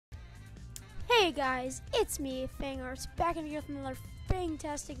Hey guys, it's me, FangArts, back in here with another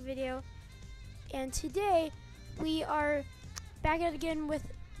fantastic video. And today we are back at it again with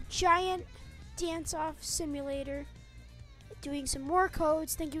Giant Dance-Off Simulator, doing some more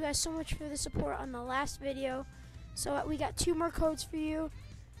codes. Thank you guys so much for the support on the last video. So we got 2 more codes for you,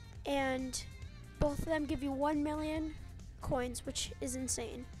 and both of them give you 1 million coins, which is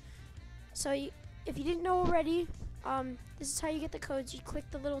insane. So if you didn't know already, this is how you get the codes. You click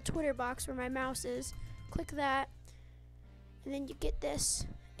the little Twitter box where my mouse is, click that, and then you get this.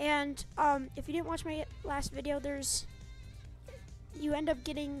 And if you didn't watch my last video, you end up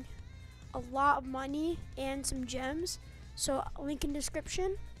getting a lot of money and some gems. So link in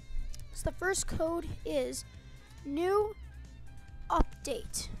description. So the first code is new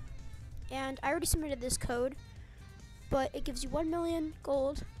update, and I already submitted this code, but it gives you 1 million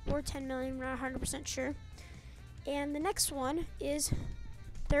gold or 10 million. We're not 100% sure. And the next one is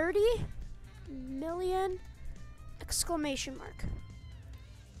 30 million exclamation mark.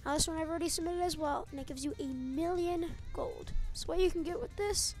 Now this one I've already submitted as well, and it gives you 1 million gold. So what you can get with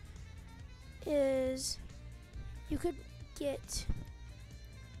this is you could get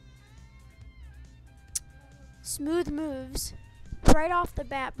smooth moves right off the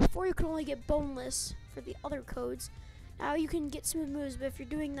bat. Before you could only get boneless for the other codes. Now you can get smooth moves, but if you're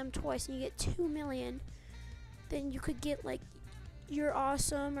doing them twice and you get 2 million, then you could get like You're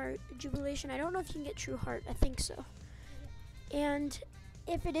Awesome or Jubilation. I don't know if you can get True Heart. I think so. And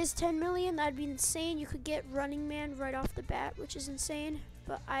if it is 10 million, that'd be insane. You could get Running Man right off the bat, which is insane,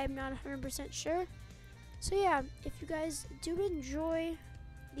 but I'm not 100% sure. So yeah, if you guys do enjoy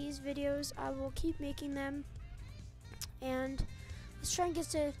these videos, I will keep making them. And let's try and get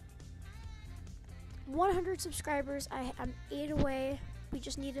to 100 subscribers. I'm 8 away. We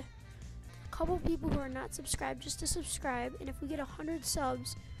just need a couple people who are not subscribed just to subscribe, and if we get 100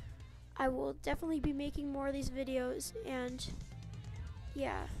 subs, I will definitely be making more of these videos. And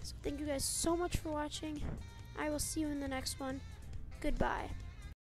yeah, so thank you guys so much for watching. I will see you in the next one. Goodbye.